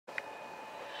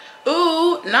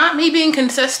not me being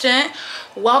consistent.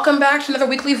 Welcome back to another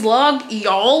weekly vlog,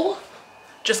 y'all.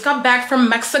 Just got back from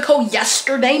Mexico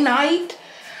yesterday night.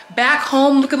 Back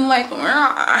home looking like,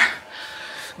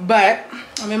 but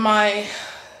I'm in my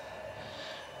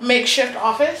makeshift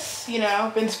office, you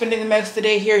know. Been spending most of the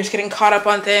day here just getting caught up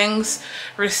on things,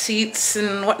 receipts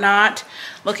and whatnot,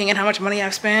 looking at how much money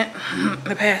I've spent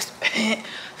the past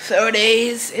 4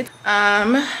 days.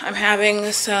 I'm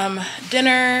having some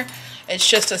dinner. It's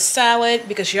just a salad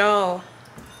because y'all,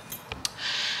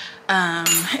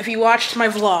 if you watched my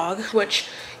vlog, which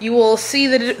you will see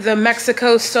the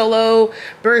Mexico solo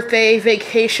birthday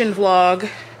vacation vlog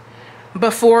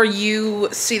before you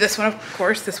see this one. Of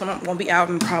course, this one won't be out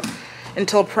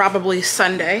until probably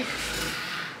Sunday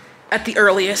at the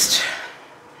earliest,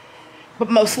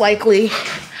 but most likely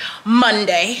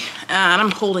Monday. And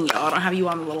I'm holding y'all. I don't have you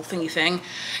on the little thingy thing.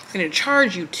 It's gonna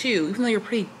charge you too, even though you're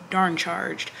pretty darn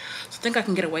charged. So I think I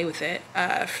can get away with it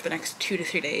for the next 2 to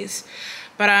 3 days.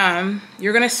 But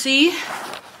you're gonna see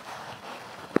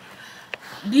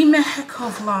the Mexico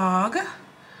vlog.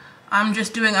 I'm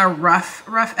just doing a rough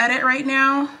edit right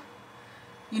now.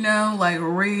 You know, like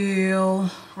real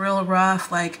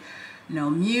rough, like no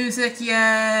music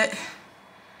yet.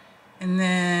 And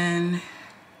then,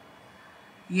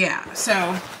 yeah,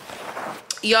 so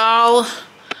y'all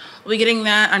will be getting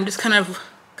that. I'm just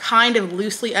kind of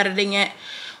loosely editing it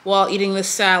while eating this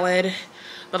salad.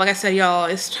 But like I said, y'all,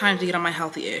 it's time to get on my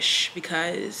healthy-ish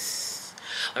because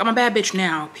like, I'm a bad bitch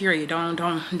now, period.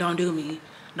 Don't do me.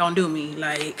 Don't do me.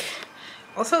 Like,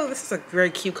 also, this is a very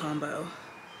cute combo.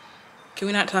 Can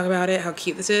we not talk about it, how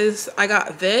cute this is? I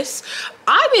got this.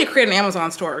 I need to create an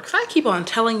Amazon store because I keep on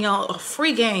telling y'all a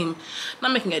free game,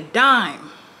 not making a dime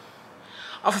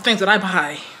off of things that I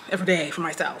buy every day for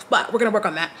myself. But we're gonna work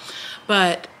on that.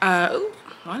 But, ooh,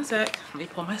 one sec. Let me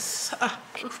pull my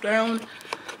stuff down.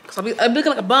 Cause I'll be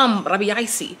looking like a bum, but I'll be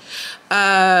icy.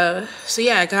 So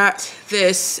yeah, I got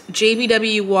this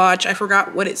JBW watch. I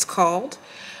forgot what it's called.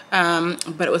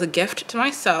 But it was a gift to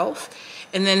myself.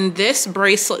 And then this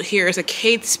bracelet here is a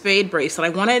Kate Spade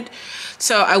bracelet.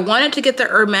 I wanted to get the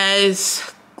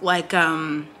Hermes like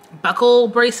buckle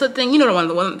bracelet thing. You know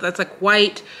the one that's like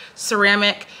white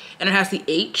ceramic and it has the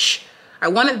H. I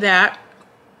wanted that,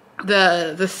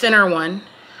 the thinner one,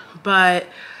 but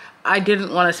I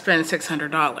didn't want to spend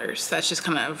 $600. That's just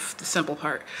kind of the simple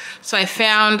part. So I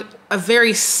found a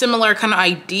very similar kind of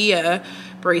idea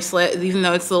bracelet, even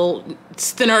though it's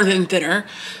thinner than thinner,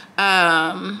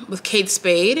 with Kate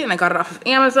Spade, and I got it off of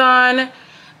Amazon.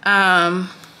 Got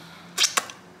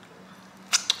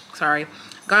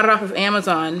it off of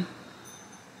Amazon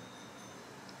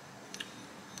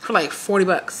for like 40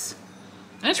 bucks.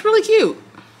 And it's really cute.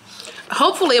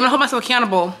 Hopefully, I'm gonna hold myself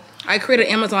accountable. I create an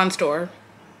Amazon store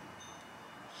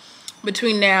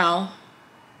between now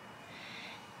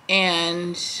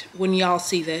and when y'all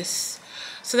see this,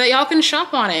 so that y'all can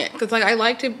shop on it. Because like I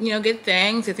like to, you know, get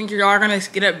things. I think you are gonna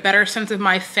get a better sense of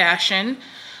my fashion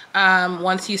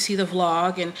once you see the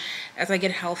vlog, and as I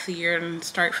get healthier and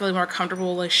start feeling more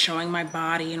comfortable like showing my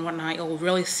body and whatnot, you'll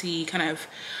really see kind of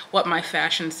what my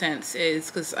fashion sense is.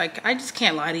 Because like I just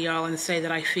can't lie to y'all and say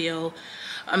that I feel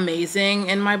amazing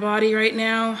in my body right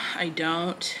now. I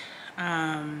don't.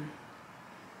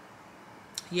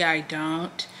 Yeah, I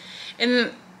don't.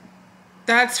 And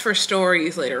that's for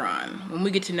stories later on when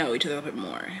we get to know each other a little bit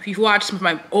more. If you've watched some of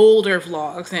my older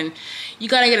vlogs, then you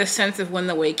gotta get a sense of when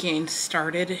the weight gain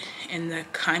started and the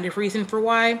kind of reason for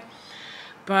why.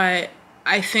 But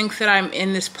I think that I'm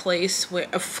in this place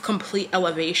of complete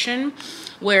elevation,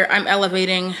 where I'm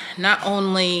elevating not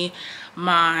only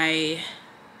my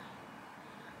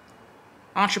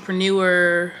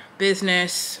entrepreneur,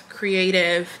 business,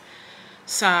 creative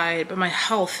side, but my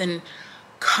health and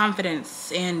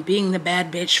confidence and being the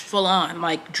bad bitch full on,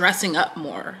 like dressing up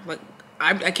more. Like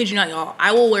I kid you not, y'all,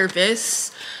 I will wear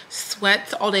this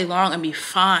sweats all day long and be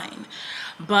fine.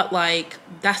 But like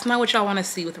that's not what y'all want to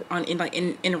see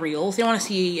in reels. You want to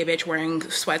see a bitch wearing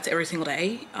sweats every single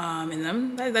day in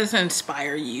them. That doesn't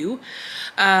inspire you.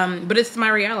 But it's my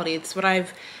reality. It's what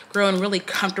I've grown really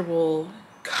comfortable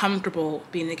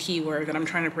being the key word that I'm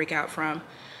trying to break out from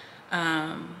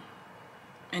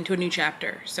into a new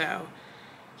chapter. So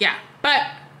yeah, but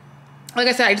like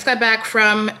I said, I just got back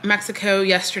from Mexico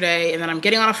yesterday, and then I'm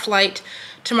getting on a flight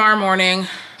tomorrow morning.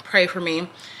 Pray for me.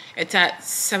 It's at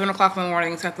 7 o'clock in the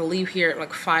morning, so I have to leave here at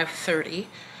like 5:30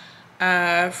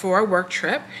 for a work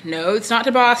trip. No, it's not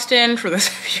to Boston. For those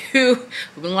of you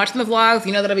who've been watching the vlogs,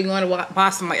 you know that I've been going to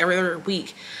Boston like every other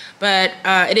week. But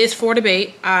it is for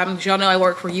debate. As y'all know, I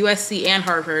work for USC and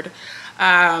Harvard.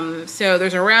 So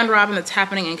there's a round robin that's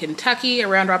happening in Kentucky, a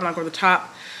round robin I'll go to the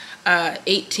top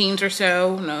 8 teams or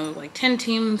so, no, like 10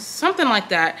 teams, something like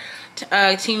that.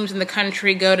 Teams in the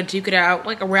country go to duke it out,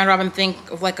 like a round robin,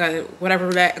 think of like a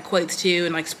whatever that equates to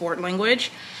in like sport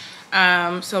language. So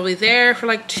I'll be there for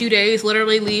like 2 days,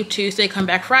 literally leave Tuesday, come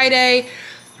back Friday,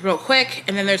 real quick,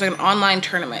 and then there's like an online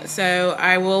tournament. So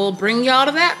I will bring y'all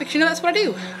to that because you know that's what I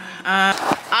do.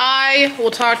 I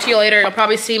will talk to you later. You'll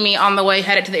probably see me on the way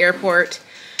headed to the airport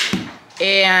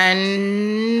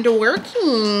and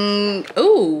working.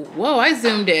 Oh, whoa, I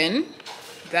zoomed in.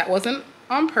 That wasn't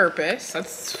on purpose.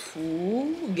 That's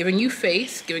giving you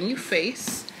face, giving you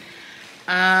face.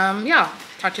 Yeah,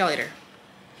 talk to y'all later.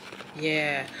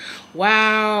 Yeah,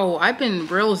 wow, I've been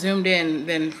real zoomed in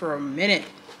then for a minute.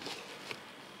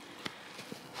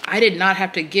 I did not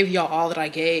have to give y'all all that I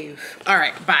gave. All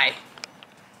right, bye.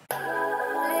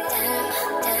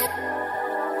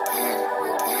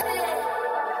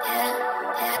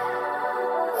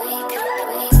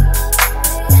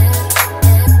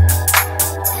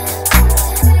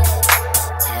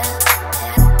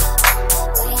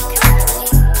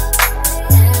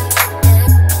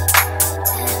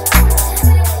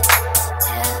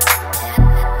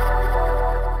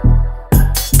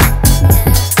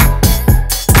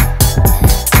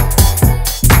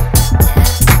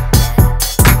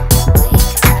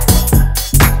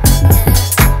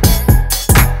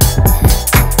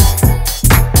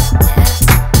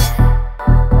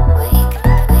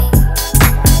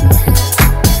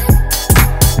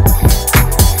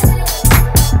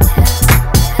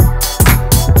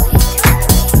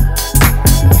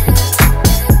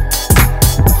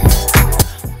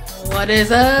 What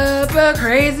is up,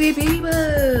 crazy people?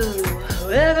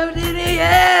 Welcome to the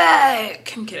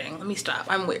I'm kidding, let me stop,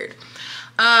 I'm weird.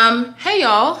 Hey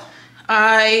y'all,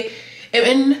 I am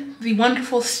in the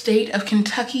wonderful state of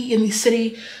Kentucky in the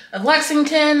city of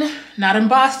Lexington, not in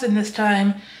Boston this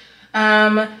time.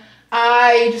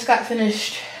 I just got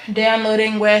finished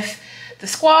downloading with the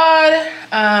squad.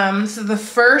 So the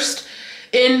first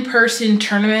in-person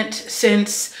tournament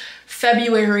since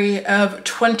February of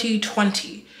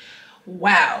 2020.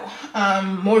 Wow,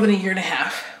 more than a year and a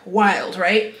half. Wild,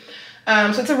 right?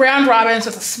 So it's a round robin, so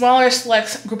it's a smaller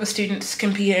select group of students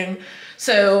competing.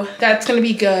 So that's gonna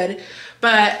be good.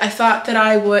 But I thought that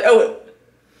I would,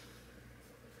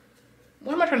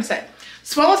 what am I trying to say?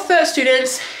 Smallest set of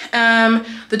students,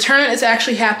 the tournament is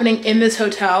actually happening in this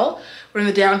hotel. We're in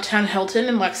the downtown Hilton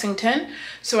in Lexington.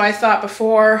 So I thought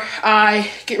before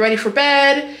I get ready for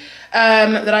bed,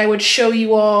 that I would show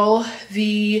you all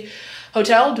the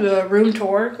hotel, do a room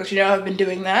tour, because you know I've been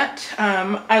doing that.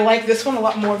 I like this one a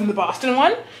lot more than the Boston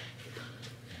one.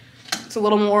 It's a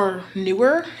little more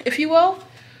newer, if you will.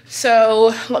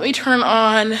 So let me turn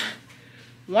on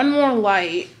one more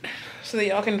light so that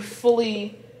y'all can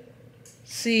fully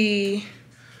see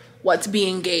what's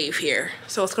being gave here.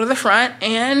 So let's go to the front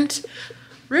and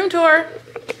room tour.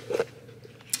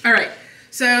 All right,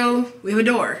 so we have a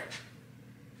door.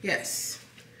 Yes.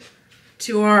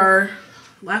 To our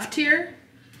left here,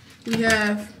 we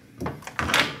have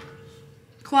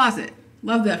closet.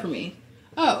 Love that for me.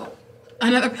 Oh,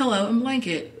 another pillow and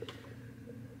blanket.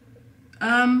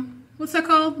 What's that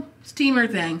called? Steamer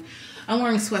thing. I'm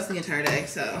wearing sweats the entire day,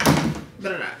 so.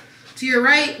 To your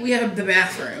right, we have the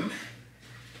bathroom.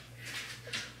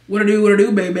 What I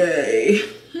do, baby.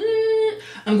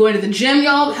 I'm going to the gym,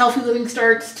 y'all. Healthy living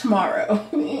starts tomorrow.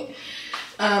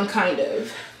 Kind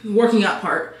of. The working out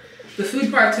part. The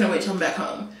food part's gonna wait till I'm back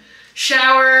home.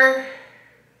 Shower.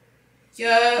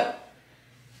 Yeah.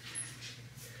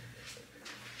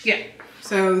 Yeah.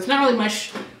 So there's not really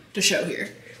much to show here.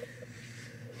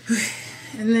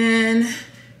 And then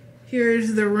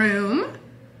here's the room.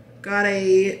 Got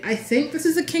a, I think this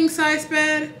is a king size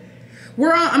bed.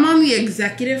 I'm on the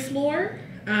executive floor.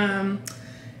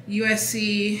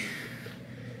 USC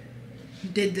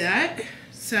did that.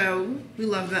 So we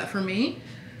love that for me.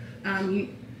 You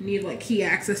need like key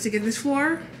access to get this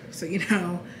floor. So you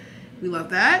know, we love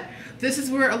that. This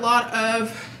is where a lot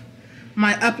of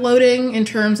my uploading in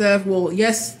terms of, well,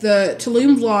 yes, the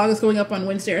Tulum vlog is going up on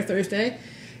Wednesday or Thursday.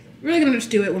 Really gonna just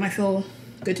do it when I feel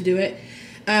good to do it.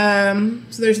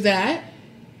 So there's that.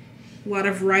 A lot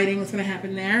of writing that's gonna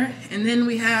happen there. And then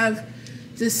we have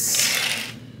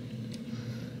this,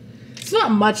 it's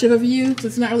not much of a view, so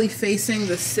it's not really facing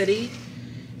the city.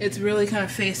 It's really kind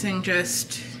of facing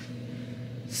just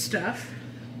stuff.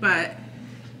 But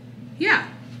yeah,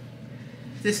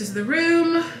 this is the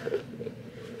room.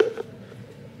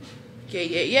 Yay,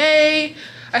 yay, yay.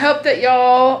 I hope that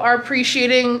y'all are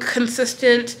appreciating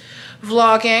consistent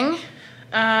vlogging.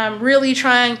 Really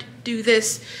trying to do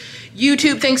this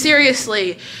YouTube thing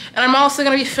seriously. And I'm also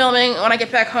gonna be filming when I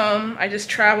get back home. I just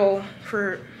travel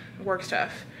for work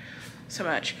stuff so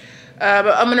much.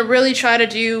 But I'm gonna really try to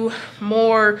do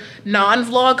more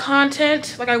non-vlog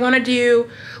content. Like I wanna do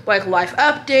like life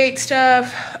update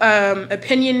stuff,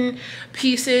 opinion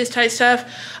pieces type stuff.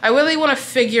 I really wanna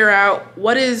figure out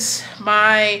what is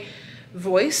my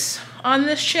voice on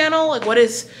this channel. Like what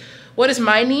is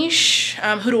my niche?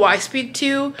 Who do I speak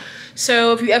to?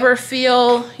 So if you ever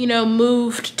feel, you know,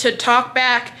 moved to talk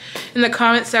back in the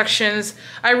comment sections,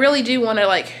 I really do wanna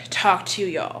like talk to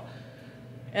y'all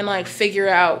and like figure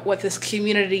out what this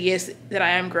community is that I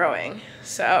am growing.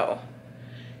 So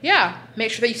yeah,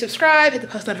 make sure that you subscribe, hit the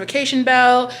post notification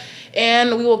bell,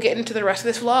 and we will get into the rest of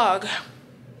this vlog.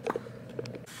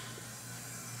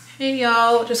 Hey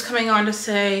y'all, just coming on to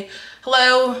say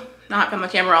hello. Not been on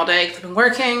the camera all day because I've been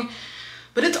working,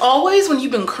 but it's always when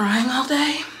you've been crying all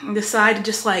day and decide to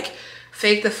just like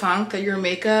fake the funk that your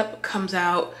makeup comes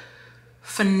out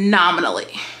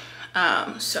phenomenally.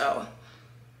 So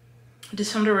I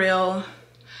just filmed a reel,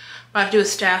 about to do a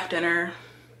staff dinner.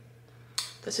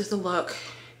 This is the look.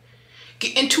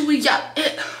 Get into it, yeah.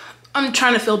 I'm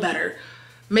trying to feel better.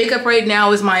 Makeup right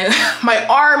now is my my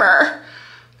armor,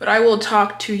 but I will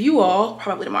talk to you all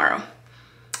probably tomorrow.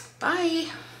 Bye.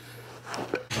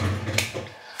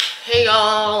 Hey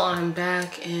y'all, I'm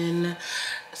back in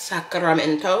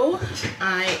Sacramento.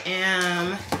 I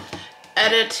am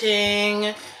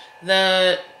editing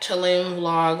the Tulum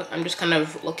vlog. I'm just kind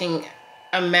of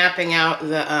I'm mapping out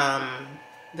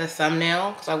the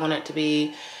thumbnail because I want it to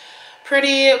be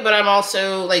pretty, but I'm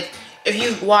also like, if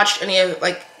you've watched any of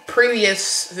like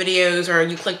previous videos or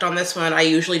you clicked on this one, I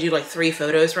usually do like 3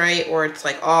 photos, right? Or it's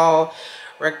like all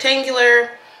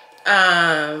rectangular,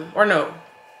 or no,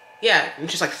 yeah,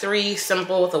 it's just like 3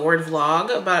 simple with the word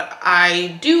vlog. But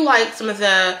I do like some of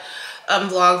the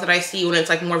vlogs that I see when it's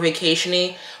like more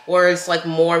vacation-y, where it's like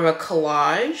more of a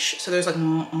collage, so there's like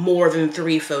more than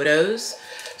 3 photos.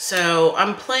 So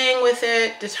I'm playing with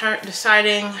it,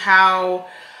 deciding how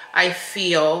I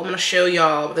feel. I'm gonna show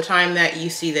y'all. By the time that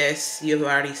you see this, you've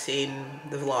already seen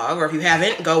the vlog, or if you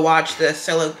haven't, go watch the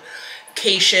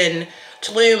Celebration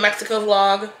Tulum, Mexico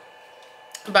vlog.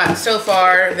 But so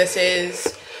far, this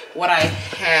is what I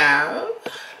have.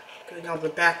 Doing all the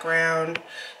background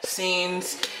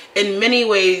scenes. In many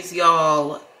ways,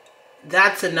 y'all,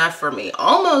 that's enough for me.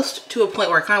 Almost to a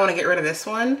point where I kind of want to get rid of this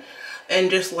one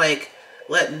and just like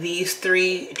let these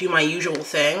 3 do my usual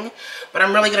thing. But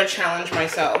I'm really gonna challenge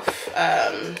myself.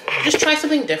 Just try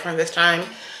something different this time.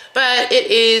 But it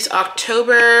is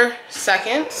October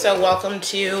 2nd, so welcome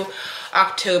to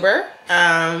October.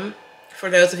 For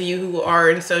those of you who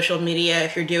are in social media,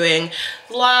 if you're doing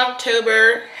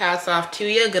Vlogtober, hats off to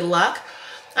you, good luck.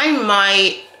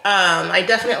 I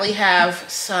definitely have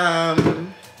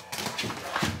some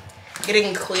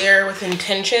getting clear with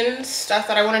intentions stuff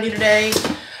that I want to do today.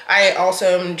 I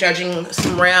also am judging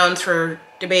some rounds for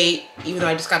debate, even though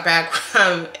I just got back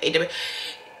from a debate.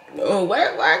 Oh,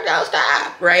 where no,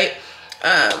 stop, right?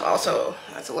 Also,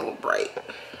 that's a little bright.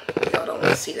 Y'all don't want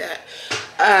to see that.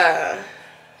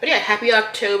 But yeah, happy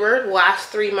October, last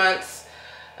 3 months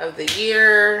of the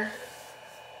year.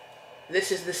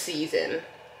 This is the season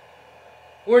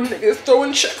where niggas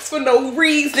throwing checks for no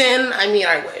reason. I mean,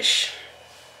 I wish.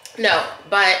 No,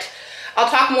 but I'll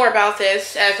talk more about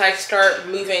this as I start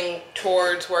moving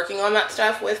towards working on that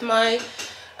stuff with my,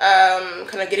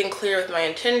 kind of getting clear with my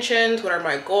intentions. What are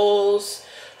my goals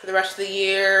for the rest of the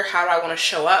year? How do I want to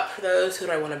show up for those? Who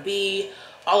do I want to be?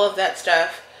 All of that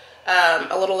stuff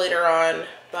a little later on,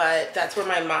 but that's where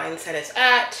my mindset is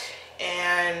at.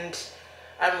 And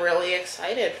I'm really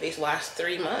excited for these last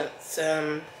 3 months.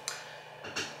 And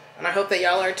I hope that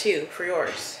y'all are too for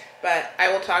yours. But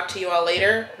I will talk to you all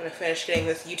later. I'm gonna finish getting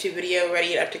this YouTube video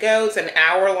ready up to go. It's an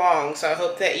hour long, so I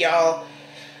hope that y'all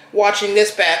watching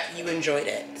this back, you enjoyed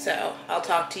it. So I'll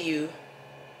talk to you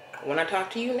when I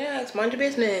talk to you next. Mind your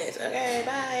business. Okay,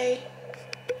 bye.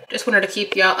 Just wanted to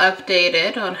keep y'all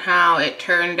updated on how it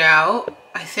turned out.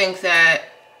 I think that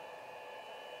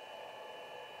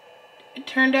it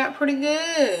turned out pretty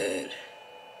good.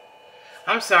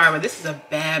 I'm sorry, but this is a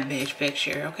bad bitch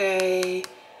picture, okay?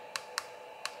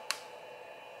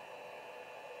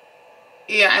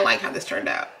 Yeah, I like how this turned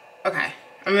out. Okay.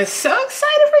 I'm just so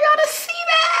excited for y'all to see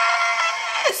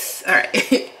this. All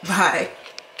right, bye.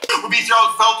 Would be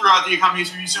felt throughout the economy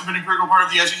to be something a critical part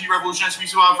of the SEC revolution as we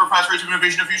allow for fast rates of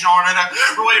innovation and fusion on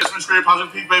related as much greater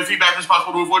positive feedback as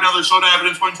possible to avoid another slow down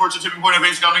evidence pointing towards the tipping point of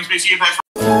basic economics may see impacts.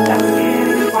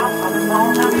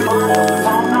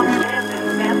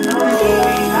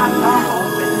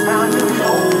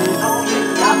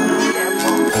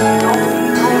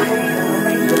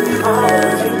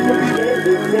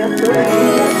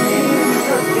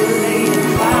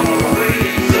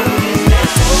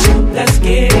 Let's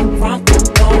get it crunk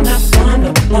on up,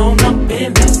 on up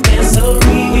in this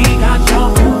dancery. We got y'all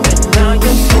moving, now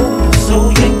you're moving, so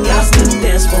you got to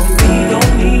dance for me.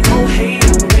 Don't need no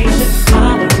hateration,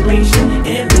 moderation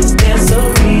in this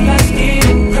dancery. Let's get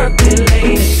it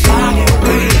percolated,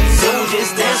 vibrating, so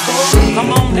just dance for me. Come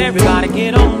on, everybody,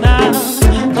 get on now,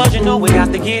 cause you know we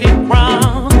got to get it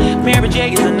wrong. Mary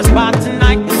J is in the spot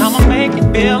tonight, and I'ma make you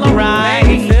feel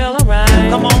alright.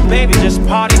 Come on, baby, just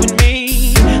party with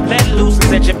me. Let loose and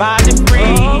set your body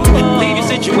free. Leave your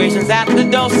situations at the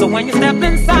door, so when you step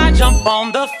inside, jump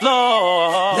on the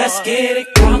floor. Let's get it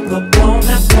crunk up on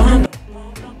that one.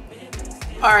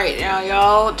 Alright, now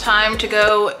y'all, time to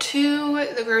go to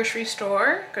the grocery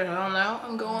store, because I don't know,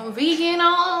 I'm going vegan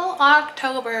all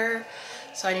October.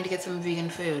 So I need to get some vegan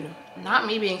food. Not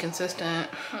me being consistent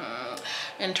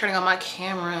and turning on my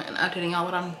camera and updating all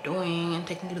what I'm doing and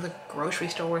taking you to the grocery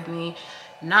store with me.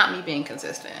 Not me being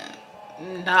consistent.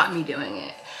 Not me doing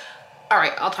it.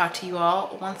 Alright, I'll talk to you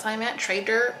all once I'm at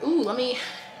Trader. Ooh,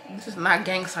 this is not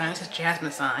gang sign, this is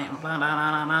Jasmine sign. Blah, blah,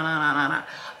 blah, blah, blah, blah, blah.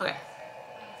 Okay.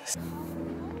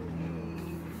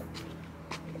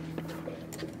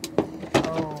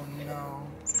 Oh no.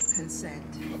 Consent.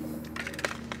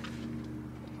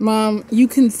 Mom, you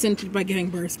consented by giving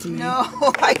birth to me. No,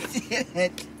 I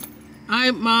didn't.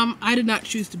 Mom, I did not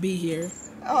choose to be here.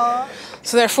 So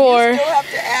You therefore, still have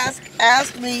to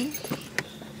ask me.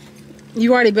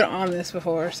 you've already been on this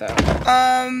before, so.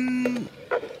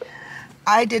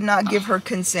 I did not give her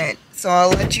consent. So I'll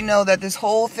let you know that this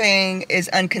whole thing is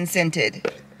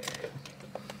unconsented.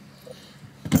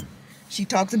 She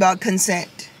talks about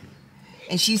consent.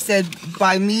 And she said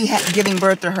by me giving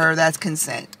birth to her, that's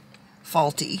consent.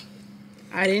 Faulty.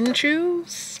 I didn't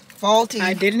choose. Faulty.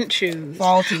 I didn't choose.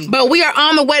 Faulty. But we are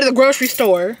on the way to the grocery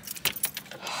store.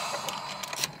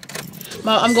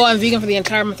 Mom, I'm going vegan for the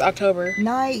entire month of October.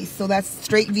 Nice. So that's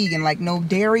straight vegan. Like no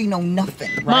dairy, no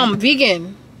nothing. Right? Mom,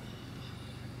 vegan.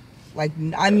 Like,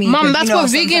 I mean... Mom, that's what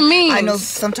vegan means. I know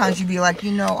sometimes you'd be like,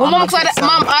 you know... Well, Mom,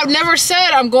 I've never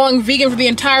said I'm going vegan for the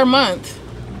entire month.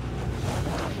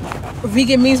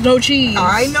 Vegan means no cheese.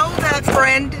 I know that,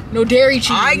 friend. No dairy cheese.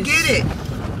 I get it.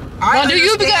 Now, do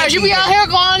you, because you be out here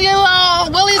going your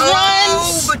Willie's runs?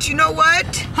 Oh, but you know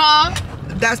what? Huh?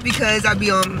 That's because I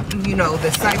be on, you know,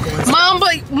 the cycle. And Mom,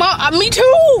 but me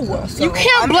too. so you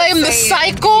can't I'm blame the just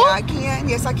saying, cycle. Yeah, I can.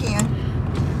 Yes, I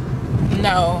can.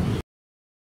 No.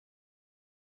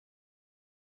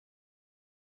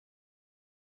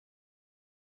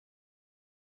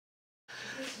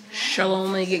 She'll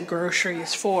only get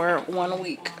groceries for 1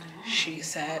 week, she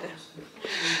said.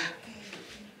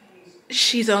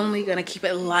 She's only gonna keep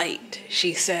it light,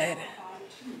 she said.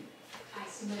 I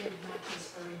submitted monkeys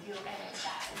for review edits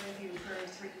that reviewed for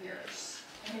 3 years.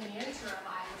 And in the interim,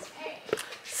 I was paid.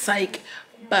 Psych.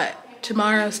 But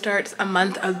tomorrow starts a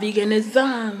month of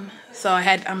veganism. So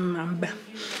I'm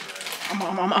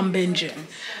binging.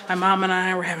 My mom and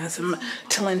I were having some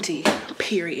Talenti,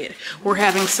 period. We're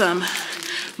having some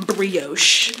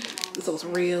brioche. This was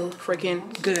real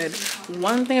freaking good.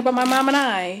 One thing about my mom and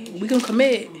I, we gonna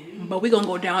commit, but we gonna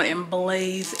go down in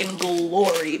blaze and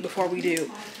glory before we do.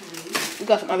 We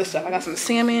got some other stuff. I got some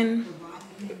salmon.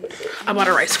 I bought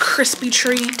a Rice Krispie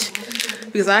treat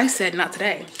because I said not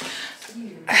today.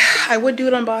 I would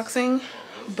do an unboxing,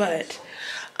 but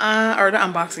or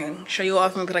not unboxing, show you all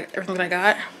everything that I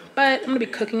got. But I'm gonna be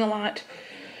cooking a lot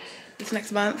this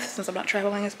next month since I'm not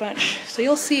traveling as much. So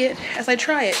you'll see it as I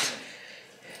try it.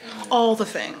 All the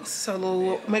things.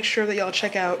 So make sure that y'all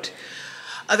check out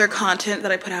other content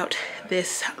that I put out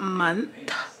this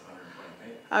month.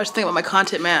 I was thinking about my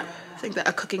content map. I think that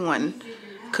a cooking one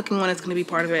is gonna be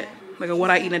part of it. Like a what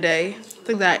I eat in a day. I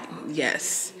think that,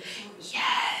 yes.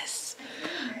 Yes.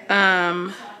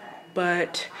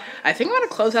 But I think I'm gonna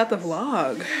close out the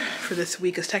vlog for this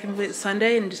week, because technically it's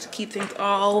Sunday, and just to keep things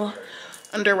all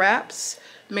under wraps.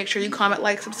 Make sure you comment,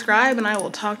 like, subscribe, and I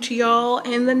will talk to y'all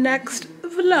in the next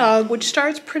vlog, which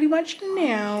starts pretty much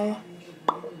now.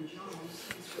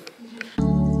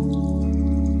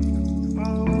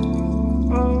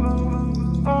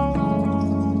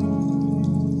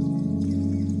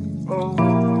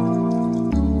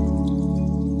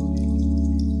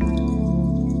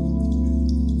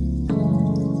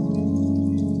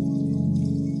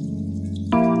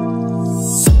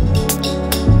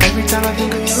 Time I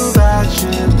think of you, bad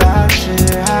shit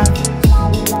happens.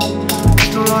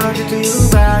 Don't wanna think of you,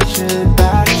 bad shit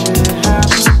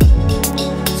happens.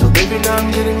 So baby, now I'm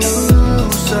getting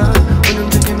looser when I'm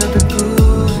thinking of the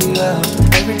boozy, yeah.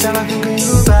 Every time I think of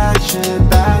you, bad shit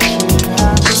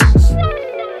happens.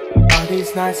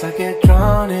 these nights I get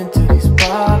drawn into these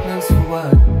problems for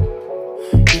what?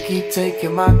 You keep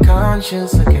taking my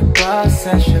conscience, I can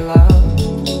process your love.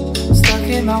 Stuck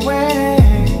in my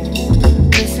ways,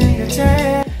 missing your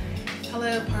taste.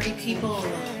 Hello party people,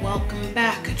 welcome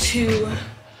back to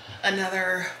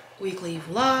another weekly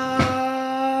vlog.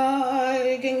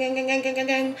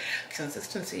 Gang.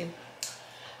 Consistency.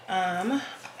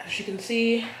 As you can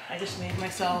see, I just made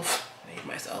myself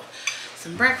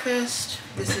some breakfast.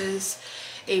 This is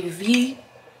a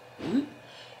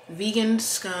vegan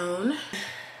scone.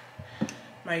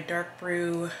 My dark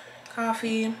brew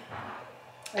coffee.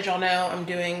 As y'all know, I'm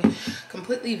doing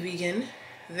completely vegan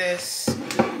this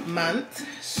month.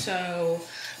 So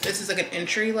this is like an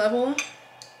entry level.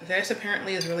 This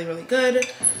apparently is really, really good.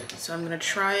 So I'm gonna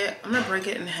try it. I'm gonna break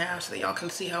it in half so that y'all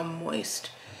can see how moist,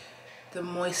 the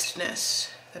moistness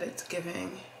that it's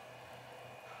giving.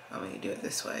 I'm gonna do it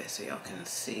this way so y'all can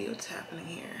see what's happening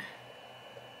here.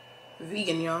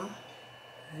 Vegan, y'all.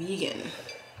 Vegan.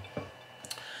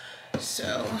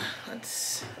 So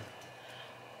let's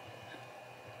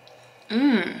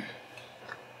look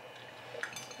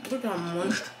how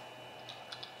moist.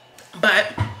 But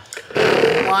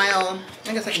while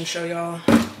I guess I can show y'all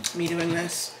me doing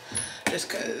this just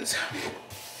cause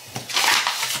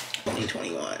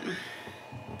 2021.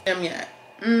 Yet.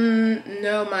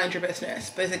 No, mind your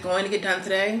business. But is it going to get done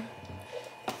today?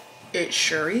 It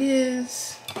sure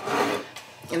is.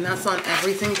 And that's on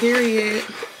everything, period.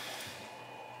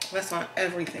 That's on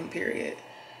everything, period.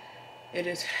 It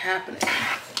is happening.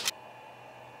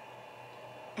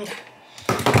 Okay.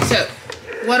 So,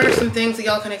 what are some things that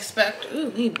y'all can expect? Ooh,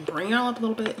 we need to bring y'all up a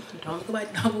little bit. Don't look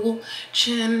at my double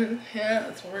chin. Yeah,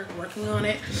 that's what we're working on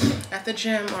it at the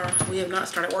gym. Or we have not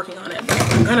started working on it, but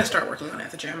I'm gonna start working on it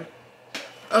at the gym.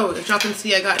 Oh, as y'all can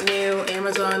see, I got new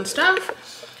Amazon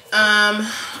stuff.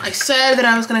 I said that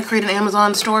I was gonna create an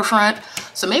Amazon storefront,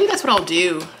 so maybe that's what I'll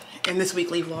do in this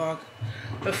weekly vlog.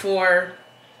 Before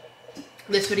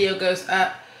this video goes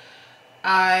up,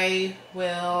 I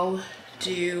will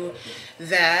do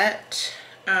that.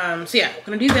 So yeah, I'm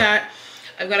gonna do that.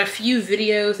 I've got a few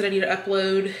videos that I need to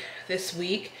upload this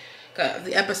week. Got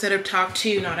the episode of Talk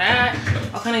To, Not At.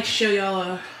 I'll kind of show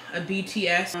y'all a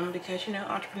BTS because, you know,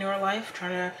 entrepreneur life,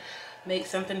 trying to make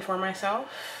something for myself,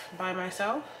 by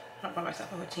myself, not by myself,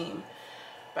 with a team.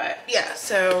 But yeah,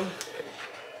 so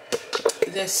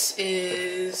this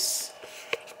is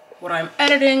what I'm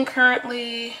editing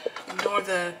currently. Ignore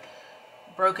the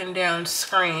broken down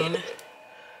screen,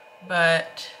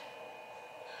 but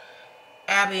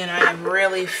Abby and I have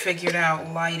really figured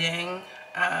out lighting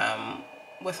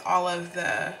with all of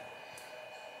the,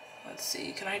 let's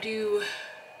see, can I do,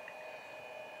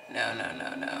 no.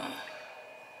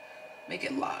 Make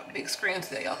it loud, big screen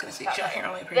so that y'all can see. Y'all can't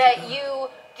really appreciate that you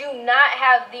do not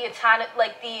have the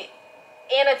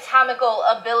anatomical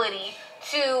ability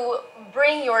to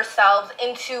bring yourselves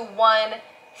into one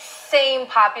same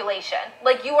population.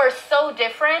 Like, you are so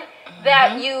different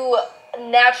that you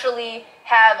naturally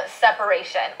have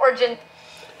separation or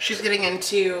She's getting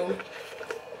into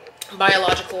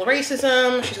biological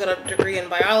racism. She's got a degree in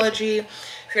biology.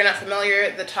 If you're not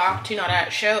familiar, the Talk To Not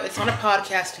At show, it's not a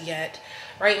podcast yet.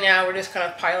 Right now, we're just kind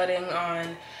of piloting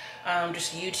on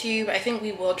just YouTube. I think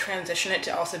we will transition it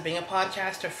to also being a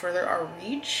podcast to further our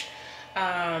reach.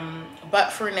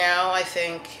 But for now, I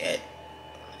think it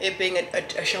being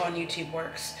a show on YouTube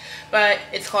works. But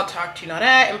it's called Talk To Not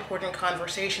At, important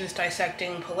conversations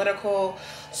dissecting political,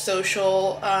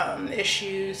 social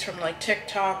issues from like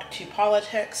TikTok to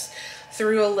politics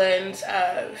through a lens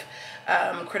of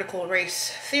critical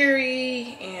race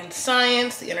theory and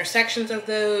science, the intersections of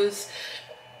those,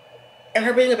 and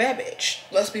her being a bad bitch,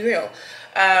 let's be real.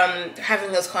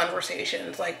 Having those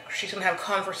conversations, like she's gonna have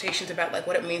conversations about like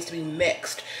what it means to be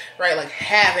mixed, right? Like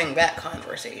having that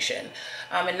conversation,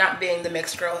 and not being the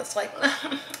mixed girl. It's like,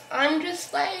 I'm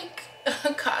just like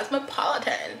a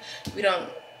cosmopolitan. We don't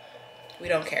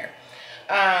care.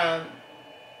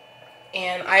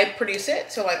 And I produce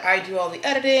it, so like I do all the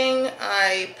editing.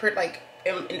 I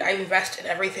invest in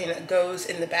everything that goes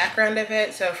in the background of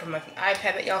it. So from like the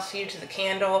iPad that y'all see to the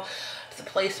candle, to the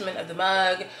placement of the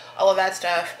mug, all of that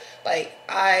stuff. Like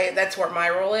that's where my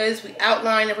role is. We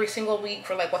outline every single week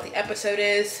for like what the episode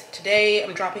is. Today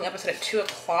I'm dropping episode at 2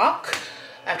 o'clock.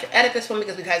 I have to edit this one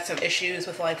because we've had some issues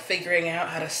with like figuring out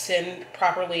how to send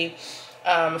properly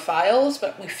files,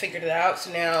 but we figured it out.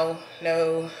 So now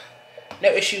no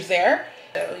issues there.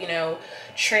 So, you know,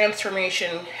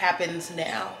 transformation happens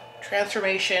now.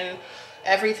 Transformation,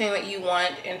 everything that you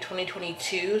want in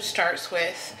 2022 starts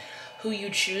with who you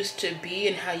choose to be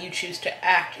and how you choose to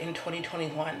act in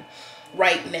 2021.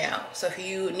 right now. So if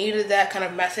you needed that kind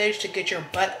of message to get your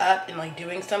butt up and like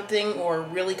doing something, or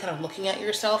really kind of looking at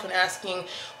yourself and asking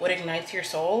what ignites your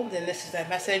soul, then this is that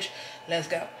message. Let's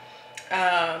go.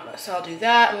 So I'll do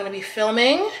that. I'm gonna be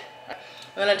filming. I'm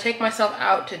gonna take myself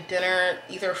out to dinner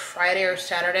either Friday or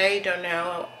Saturday, don't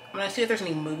know. I'm gonna see if there's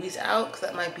any movies out, because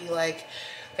that might be like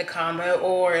the combo,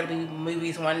 or it'll be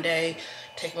movies one day,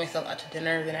 taking myself out to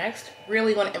dinner the next.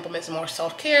 Really want to implement some more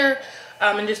self-care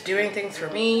and just doing things for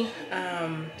me,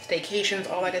 staycations,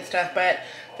 all that good stuff. But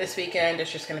this weekend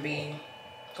it's just gonna be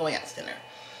going out to dinner.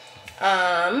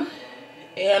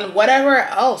 And whatever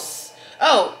else.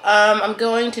 Oh, I'm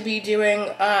going to be doing,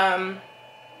 I'm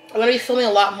gonna be filming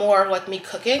a lot more of like me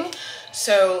cooking.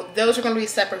 So those are gonna be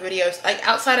separate videos. Like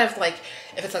outside of like,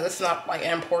 if it's like, this is not like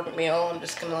an important meal, I'm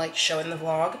just gonna like show it in the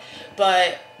vlog.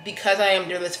 But because I am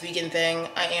doing this vegan thing,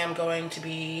 I am going to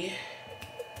be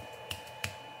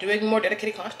doing more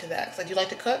dedicated content to that. Because I do like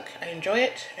to cook, I enjoy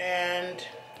it, and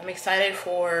I'm excited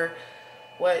for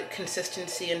what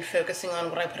consistency and focusing on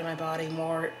what I put in my body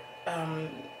more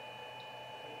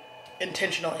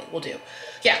intentionally will do.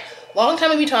 Yeah, long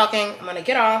time to be talking. I'm gonna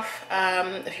get off.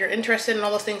 If you're interested in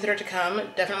all those things that are to come,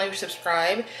 definitely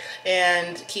subscribe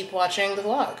and keep watching the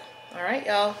vlog. All right,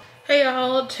 y'all. Hey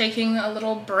y'all, taking a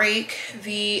little break.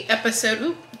 The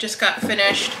episode just got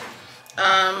finished.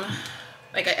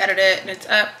 Like I edited it and it's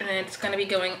up, and it's gonna be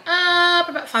going up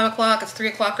about 5 o'clock. It's 3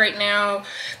 o'clock right now.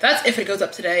 That's if it goes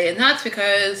up today, and that's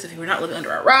because if you're not living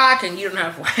under a rock and you don't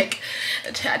have like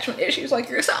attachment issues like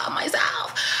yourself,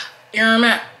 myself,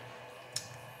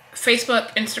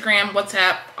 Facebook, Instagram,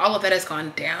 WhatsApp, all of that has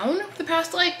gone down the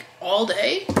past like all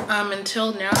day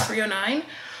until now 3:09.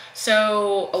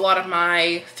 So a lot of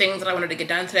my things that I wanted to get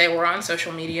done today were on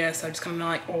social media. So I'm just kind of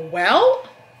like, oh, well,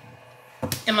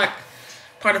 and like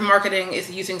part of marketing is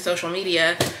using social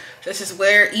media. This is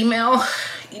where email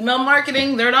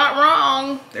marketing, they're not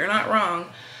wrong. They're not wrong.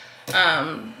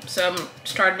 So I'm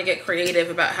starting to get creative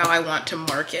about how I want to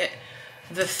market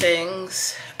the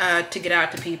things to get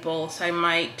out to people. So I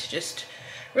might just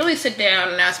really sit down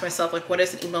and ask myself, like, what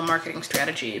is an email marketing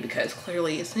strategy? Because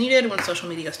clearly it's needed when social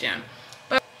media goes down.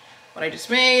 But what I just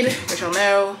made, which I'll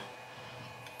know,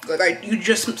 like you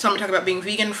just saw me talk about being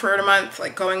vegan for a month,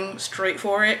 like going straight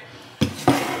for it.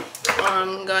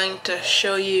 I'm going to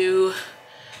show you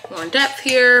more in depth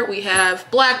here. We have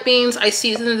black beans. I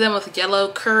seasoned them with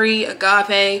yellow curry,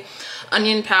 agave,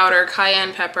 onion powder,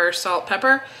 cayenne pepper, salt,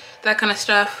 pepper, that kind of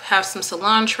stuff. Have some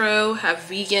cilantro, have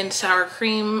vegan sour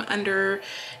cream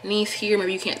underneath here.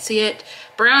 Maybe you can't see it.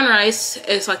 Brown rice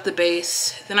is like the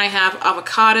base. Then I have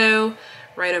avocado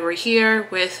right over here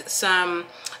with some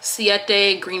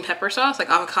siete green pepper sauce, like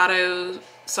avocado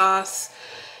sauce,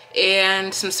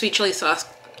 and some sweet chili sauce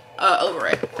over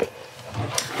it.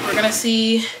 We're gonna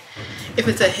see if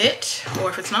it's a hit or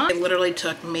if it's not. It literally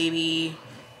took maybe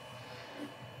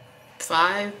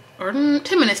 5 or 10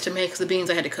 minutes to make, because the beans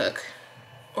I had to cook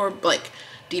or like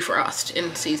defrost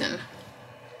in season.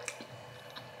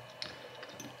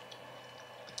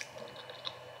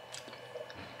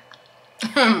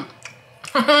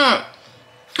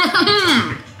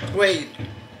 Wait,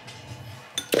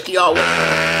 y'all,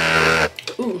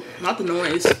 ooh, not the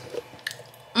noise.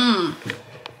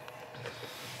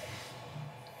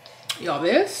 Y'all,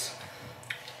 this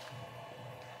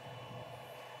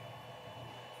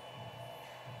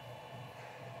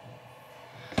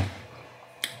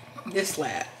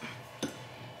lap,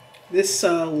 this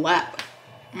lap,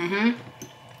 and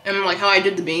like how I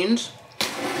did the beans,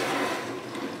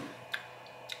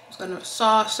 it's got enough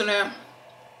sauce in it.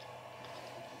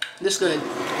 This good.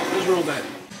 It's real good.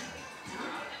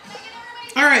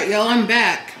 All right, y'all, I'm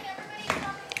back.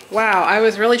 Wow, I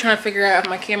was really trying to figure out if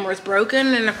my camera was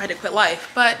broken and if I had to quit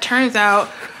life, but turns out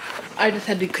I just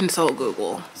had to consult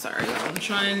Google. Sorry, y'all. I'm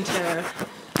trying to,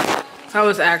 I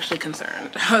was actually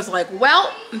concerned. I was like,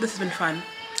 well, this has been fun.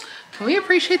 Can we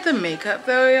appreciate the makeup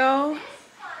though, y'all?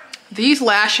 These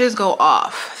lashes go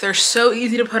off. They're so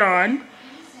easy to put on.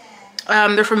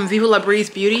 They're from Viva La Breeze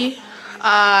Beauty.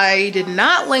 I did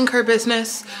not link her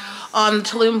business on the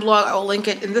Tulum blog. I will link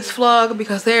it in this vlog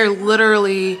because they're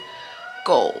literally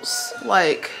goals.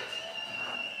 Like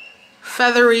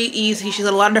feathery, easy. She's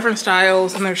got a lot of different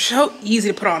styles and they're so easy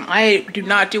to put on. I do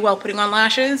not do well putting on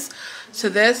lashes, so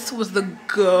this was the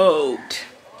goat.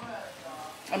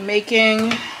 I'm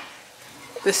making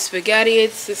this spaghetti.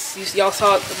 It's this, y'all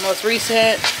saw it, the most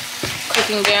recent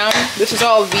cooking down. This is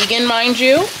all vegan, mind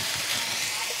you.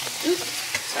 Oops,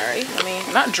 sorry, let me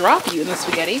not drop you in the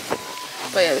spaghetti.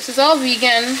 But yeah, this is all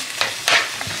vegan.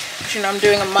 You know, I'm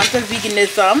doing a month of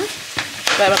veganism.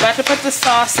 But I'm about to put the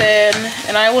sauce in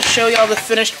and I will show y'all the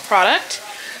finished product.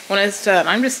 when it's done.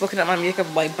 I'm just looking at my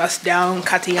makeup like bust down,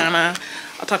 Katiana.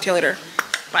 I'll talk to you later.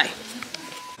 Bye.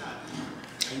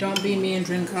 Don't be me and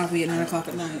drink coffee at 9 o'clock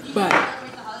at night. But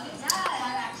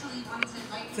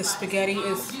the spaghetti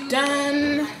is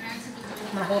done.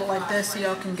 I'm gonna hold it like this so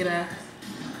y'all can get a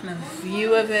kind of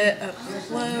view of it up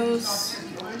close.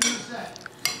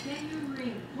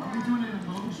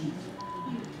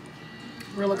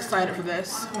 Real excited for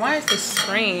this. Why is the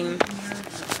screen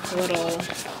a little...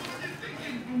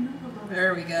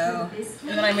 There we go.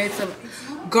 And then I made some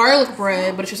garlic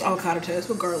bread, but it's just avocado toast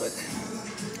with garlic.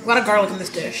 A lot of garlic in this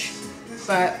dish.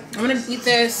 But I'm gonna eat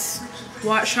this,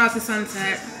 watch Shots of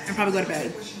Sunset, and probably go to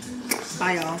bed.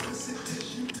 Bye, y'all.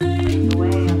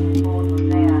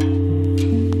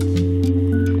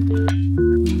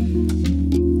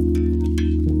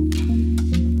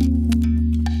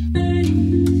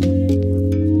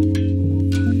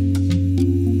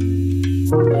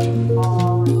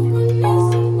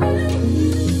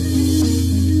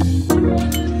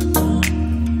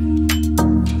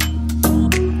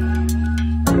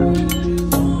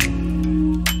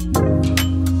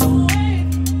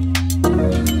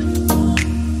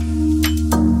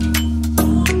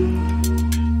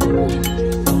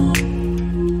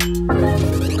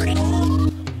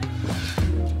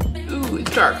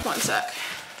 Dark, one sec.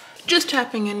 Just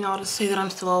tapping in, y'all, to say that I'm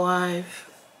still alive.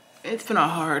 It's been a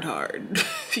hard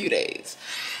few days.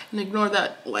 And ignore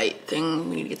that light thing,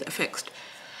 we need to get that fixed.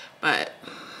 But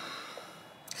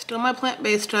still my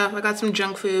plant-based stuff. I got some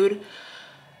junk food.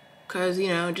 Cause, you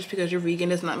know, just because you're vegan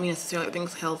does not mean necessarily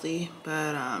everything's healthy.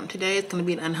 But today it's gonna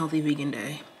be an unhealthy vegan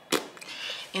day.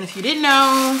 And if you didn't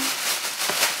know,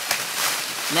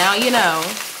 now you know.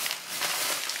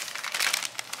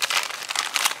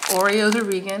 Oreos are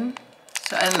vegan.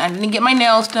 So, and I didn't get my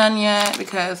nails done yet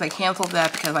because I canceled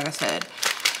that because, like I said,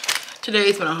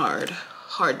 today's been a hard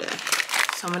day.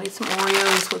 So I'm gonna eat some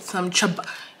Oreos with some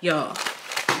y'all.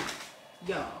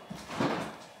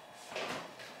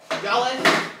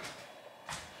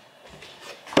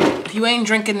 If you ain't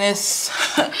drinking this,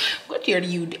 what are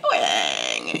you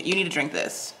doing? You need to drink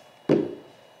this.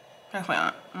 That's my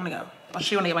aunt. I'm gonna go. I'll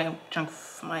show you when I get my junk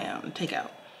from my takeout.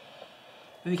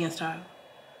 Vegan style.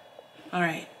 All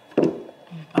right,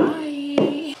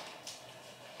 bye.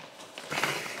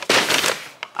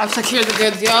 I've secured the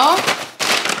goods, y'all.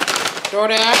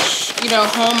 DoorDash, you know,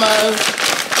 home of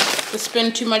the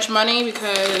spend too much money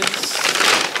because,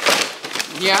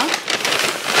 yeah.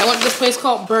 I went to this place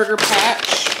called Burger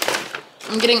Patch.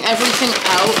 I'm getting everything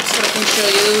out so I can show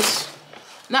you this.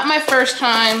 Not my first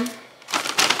time.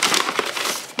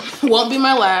 Won't be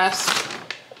my last,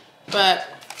 but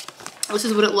this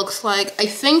is what it looks like. I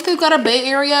think they've got a Bay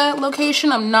Area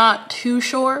location. I'm not too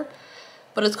sure,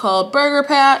 but it's called Burger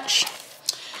Patch.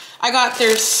 I got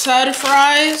their sud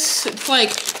fries. It's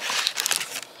like,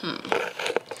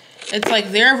 it's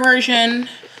like their version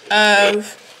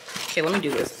of, okay, let me do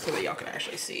this so that y'all can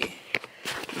actually see.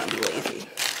 I'm not be lazy.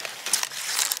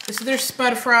 This is their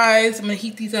spud fries. I'm gonna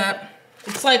heat these up.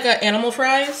 It's like animal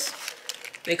fries.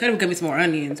 They could have given me some more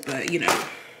onions, but you know.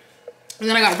 And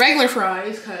then I got regular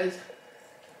fries, cause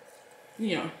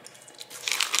you know,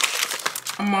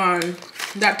 I'm on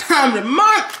that time of the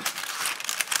month.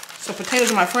 So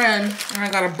potatoes are my friend. And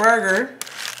I got a burger.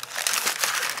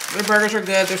 The burgers are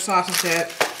good. Their sauce is good.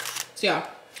 So yeah,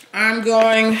 I'm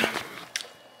going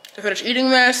to finish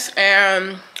eating this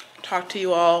and talk to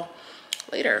you all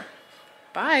later.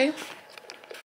 Bye.